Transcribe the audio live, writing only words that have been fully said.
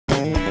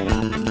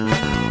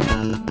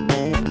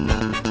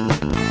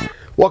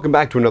Welcome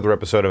back to another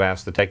episode of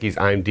Ask the Techies.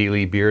 I'm D.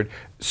 Lee Beard.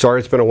 Sorry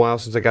it's been a while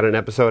since I got an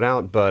episode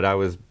out, but I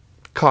was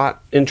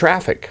caught in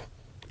traffic.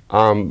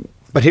 But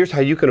here's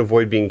how you can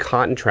avoid being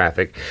caught in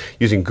traffic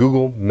using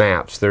Google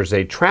Maps. There's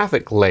a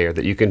traffic layer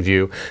that you can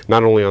view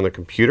not only on the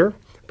computer,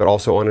 but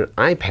also on an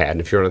iPad.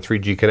 And if you're on a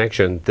 3G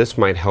connection, this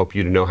might help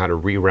you to know how to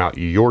reroute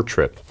your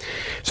trip.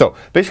 So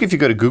basically, if you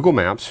go to Google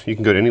Maps, you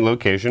can go to any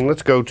location.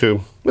 Let's go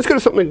to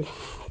something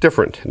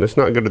different. Let's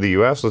not go to the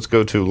US. Let's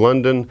go to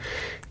London,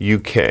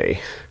 UK.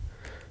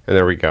 And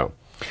there we go.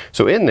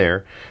 So in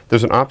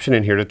there's an option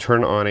in here to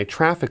turn on a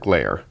traffic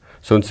layer.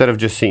 So instead of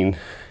just seeing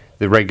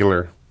the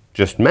regular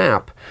just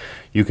map,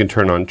 you can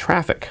turn on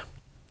traffic.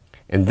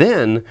 And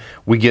then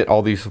we get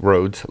all these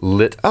roads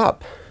lit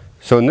up.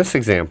 So in this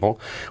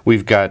example,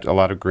 we've got a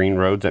lot of green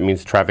roads. That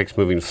means traffic's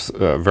moving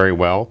very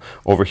well.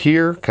 Over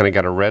here, kind of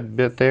got a red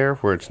bit there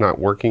where it's not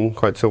working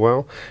quite so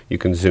well. You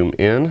can zoom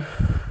in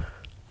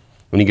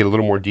and you get a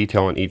little more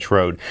detail on each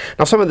road.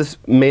 Now some of this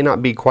may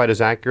not be quite as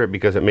accurate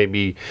because it may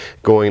be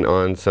going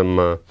on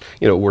some,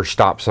 where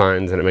stop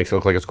signs and it makes it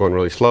look like it's going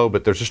really slow,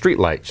 but there's a street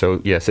light.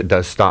 So yes, it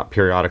does stop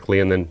periodically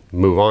and then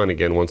move on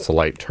again once the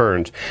light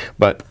turns.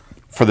 But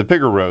for the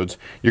bigger roads,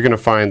 you're going to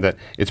find that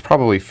it's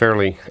probably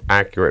fairly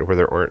accurate where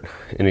there aren't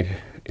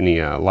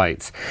any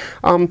lights.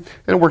 And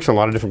it works in a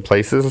lot of different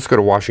places. Let's go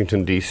to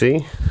Washington,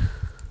 D.C.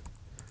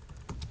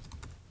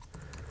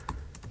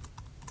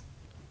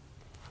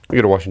 We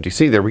go to Washington,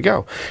 D.C., there we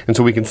go. And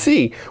so we can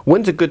see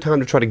when's a good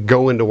time to try to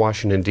go into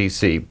Washington,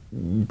 D.C.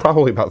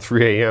 Probably about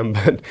 3 a.m.,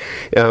 but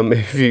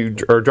if you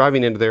are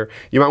driving into there,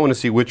 you might want to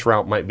see which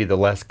route might be the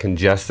less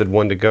congested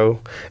one to go.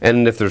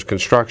 And if there's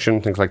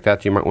construction, things like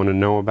that, you might want to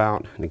know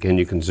about. And again,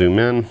 you can zoom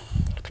in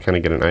to kind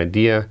of get an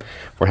idea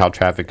for how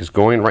traffic is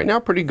going. Right now,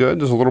 pretty good.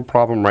 There's a little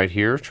problem right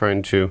here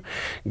trying to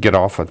get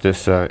off at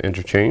this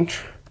interchange.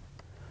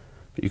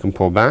 But you can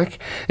pull back.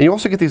 And you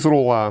also get these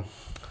little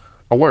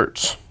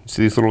alerts.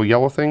 See these little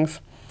yellow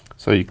things?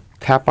 So you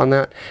tap on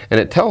that and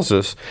it tells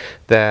us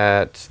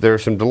that there are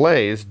some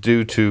delays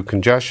due to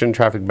congestion.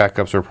 Traffic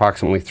backups are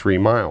approximately 3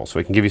 miles, so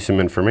it can give you some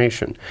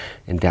information.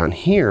 And down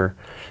here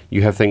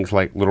you have things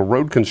like little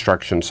road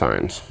construction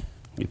signs.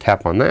 You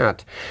tap on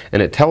that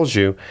and it tells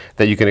you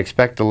that you can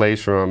expect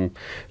delays from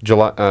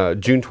June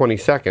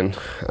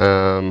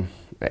 22nd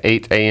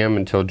 8 a.m.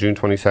 until June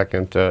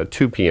 22nd,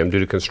 2 p.m. due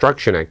to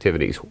construction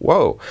activities.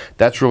 Whoa,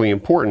 that's really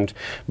important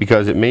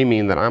because it may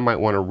mean that I might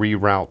want to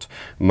reroute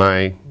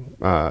my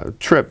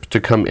trip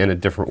to come in a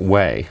different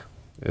way,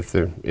 if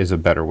there is a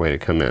better way to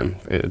come in,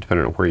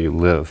 depending on where you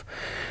live.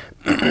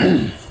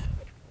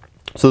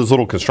 So those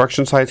little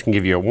construction sites can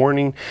give you a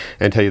warning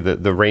and tell you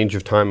the range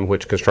of time in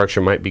which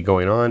construction might be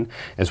going on,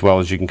 as well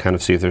as you can kind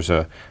of see if there's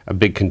a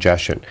big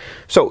congestion.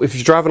 So if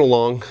you're driving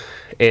along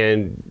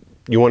and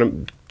you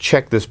want to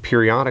check this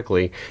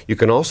periodically, you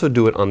can also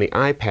do it on the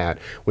iPad.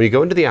 When you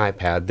go into the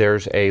iPad,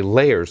 there's a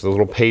layers, the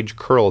little page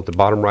curl at the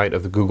bottom right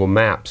of the Google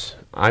Maps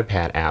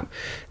iPad app.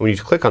 And when you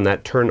click on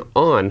that, turn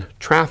on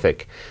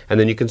traffic, and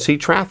then you can see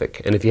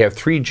traffic. And if you have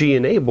 3G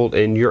enabled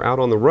and you're out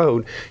on the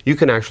road, you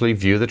can actually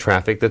view the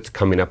traffic that's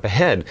coming up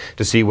ahead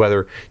to see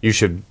whether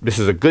this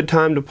is a good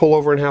time to pull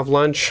over and have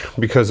lunch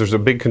because there's a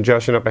big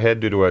congestion up ahead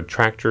due to a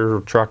tractor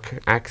or truck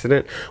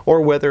accident,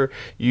 or whether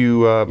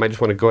you might just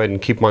want to go ahead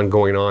and keep on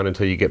going on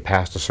until you get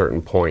past a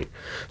certain point.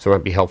 So it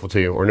might be helpful to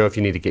you, or know if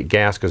you need to get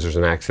gas because there's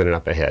an accident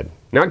up ahead.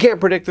 Now, it can't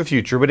predict the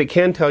future, but it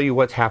can tell you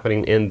what's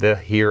happening in the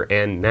here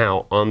and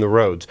now on the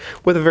roads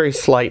with a very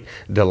slight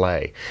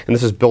delay. And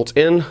this is built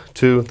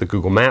into the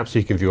Google Maps, so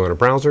you can view on a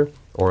browser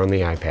or on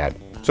the iPad.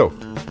 So,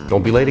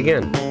 don't be late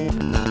again.